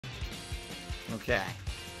Okay.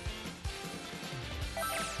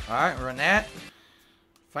 Alright, run that.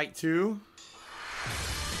 Fight 2.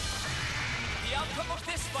 The outcome of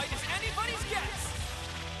this fight is anybody's guess.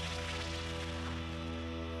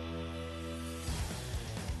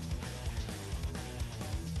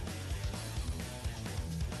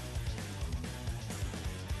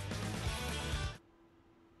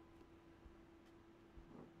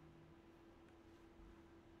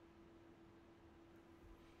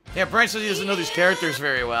 Yeah, Brian says he doesn't know these characters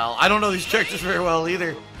very well. I don't know these characters very well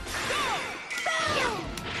either.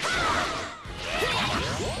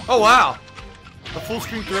 Oh, wow. A full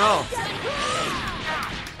screen throw.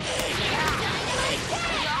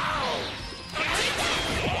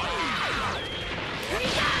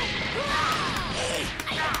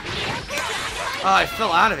 Oh, I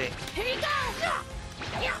fell out of it.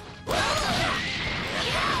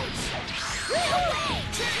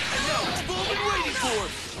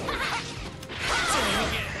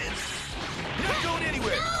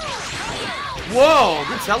 Whoa,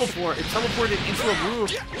 good teleport. It teleported into a move.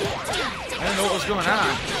 I didn't know what was going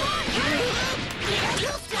on.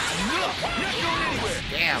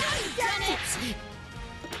 Damn.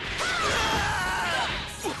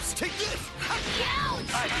 Oops, take this. I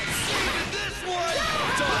saved this one.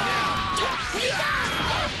 It's on now.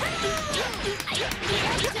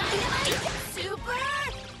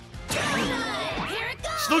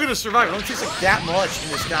 Still gonna survive. It only takes like that much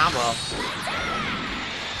in this combo.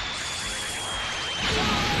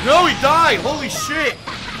 No, he died! Holy shit!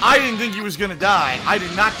 I didn't think he was gonna die. I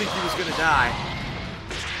did not think he was gonna die.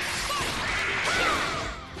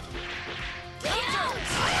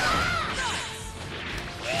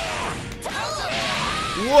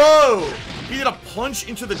 Whoa! He did a punch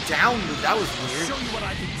into the down move. That was weird. Show you what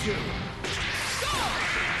I can do.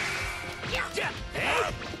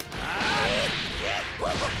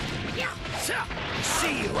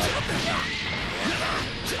 See you.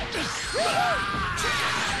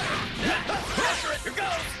 Here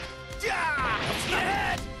goes.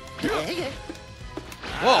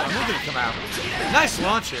 Whoa, I'm looking to come out. Nice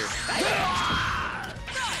launcher.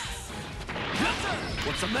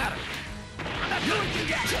 What's the matter?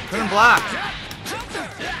 Couldn't block.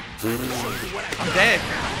 I'm dead.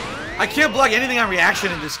 I can't block anything on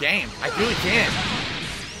reaction in this game. I really can't.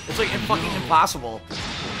 It's like fucking impossible.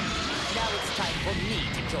 Now it's time for me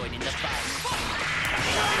to join in the fight.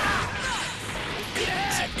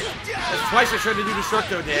 That's twice I tried to do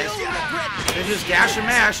Destructo Dash. They just gash and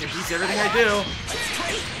mash. It beats everything I do.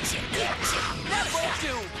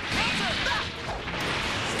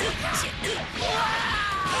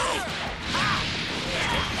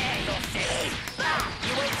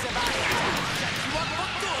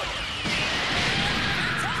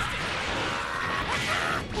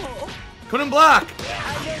 Couldn't block.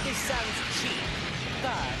 I know this sounds cheap,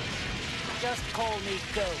 but just call me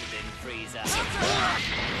Golden Freezer.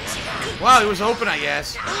 Wow, it was open, I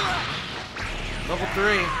guess. Level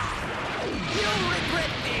 3. You'll regret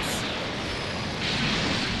this.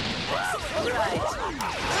 Right.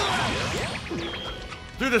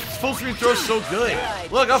 Dude, this full screen throw is so good.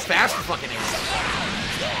 Look how fast it fucking is.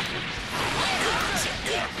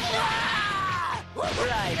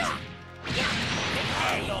 Right.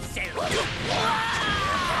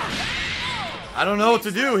 I don't know what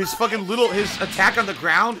to do. His fucking his attack on the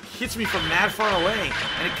ground hits me from mad far away,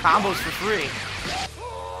 and it combos for free.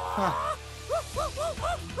 Huh.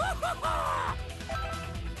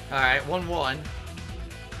 Alright, 1-1.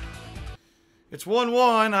 It's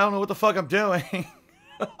 1-1. I don't know what the fuck I'm doing.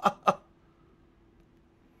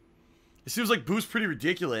 It seems like Boo's pretty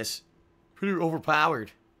ridiculous. Pretty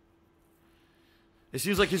overpowered. It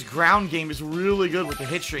seems like his ground game is really good with the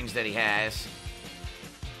hit strings that he has.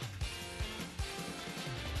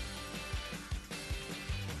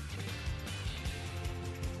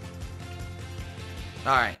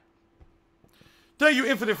 Alright. Thank you,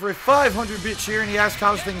 Infinite, for a 500-bit cheer, and he asked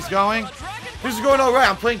how's things going. This is going alright.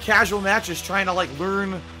 I'm playing casual matches, trying to, like,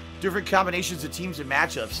 learn different combinations of teams and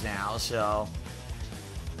matchups now, so...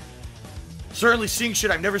 Certainly seeing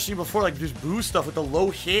shit I've never seen before, like this Boo stuff with the low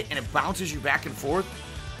hit and it bounces you back and forth.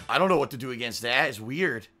 I don't know what to do against that. It's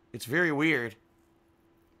weird. It's very weird.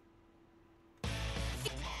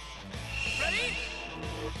 Ready?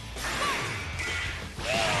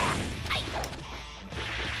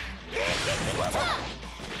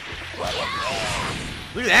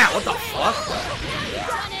 Look at that. What the fuck?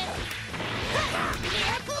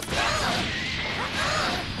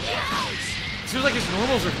 Seems like his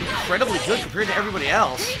normals are incredibly good compared to everybody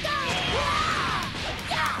else.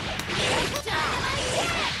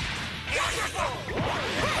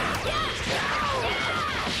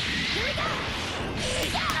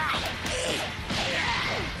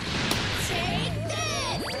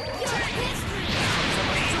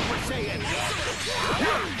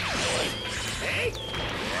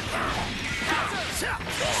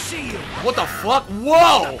 What the fuck?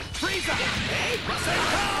 Whoa!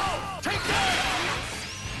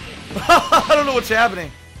 I don't know what's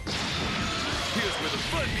happening. Here's where the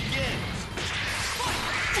fun begins.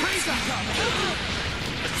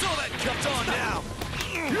 So that cuts on now.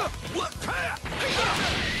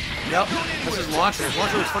 Yep, that's his launcher. His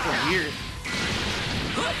launcher looks fucking weird.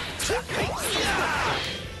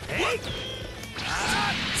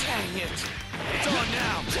 Dang it. It's on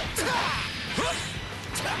now.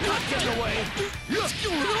 Not getting away. What's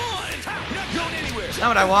going on? Not going anywhere. Not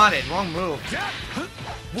what I wanted. Wrong move.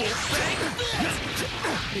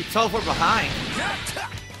 He teleport behind.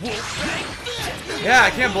 Yeah, I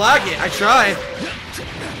can't block it. I tried.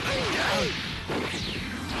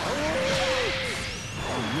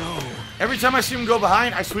 Every time I see him go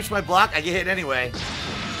behind, I switch my block, I get hit anyway.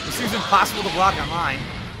 It seems impossible to block on mine.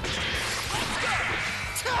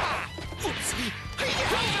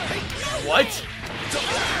 What?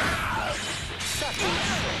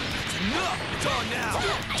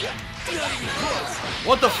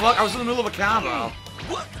 What the fuck? I was in the middle of a combo.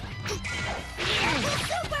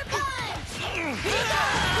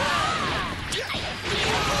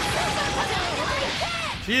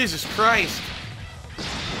 Jesus Christ.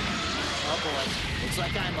 Oh boy, looks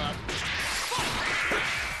like I'm up.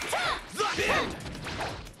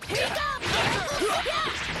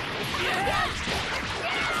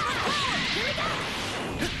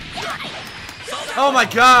 Oh my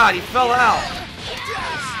god, he fell out.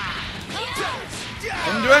 I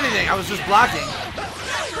didn't do anything, I was just blocking.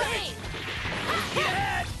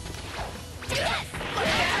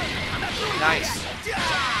 Nice.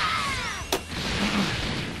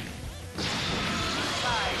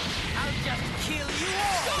 I'll just kill you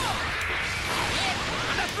all.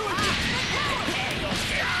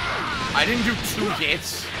 I didn't do 2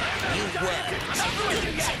 hits.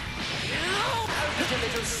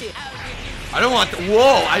 I don't want that.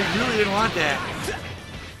 Whoa, I really didn't want that.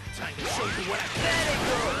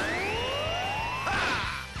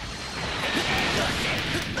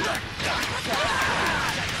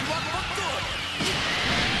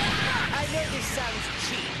 I know this sounds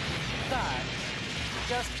cheap, but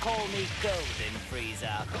just call me Golden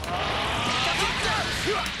Frieza.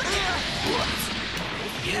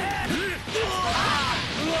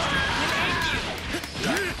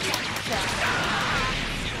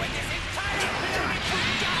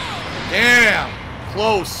 Damn.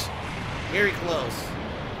 Close. Very close.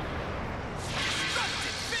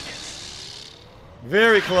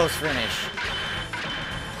 Very close finish.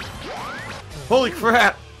 Holy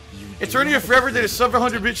crap. It's Ernie Forever did a sub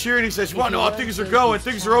 100-bit cheer and he says, you want to know how things are going?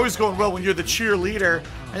 Things are always going well when you're the cheerleader.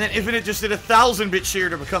 And then Infinite just did a 1,000-bit cheer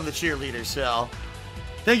to become the cheerleader. So,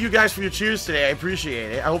 thank you guys for your cheers today. I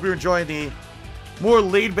appreciate it. I hope you're enjoying the more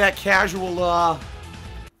laid-back, casual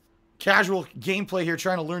gameplay here,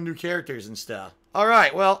 trying to learn new characters and stuff.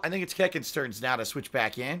 Alright, well, I think it's Kekkin's turns now to switch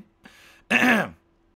back in.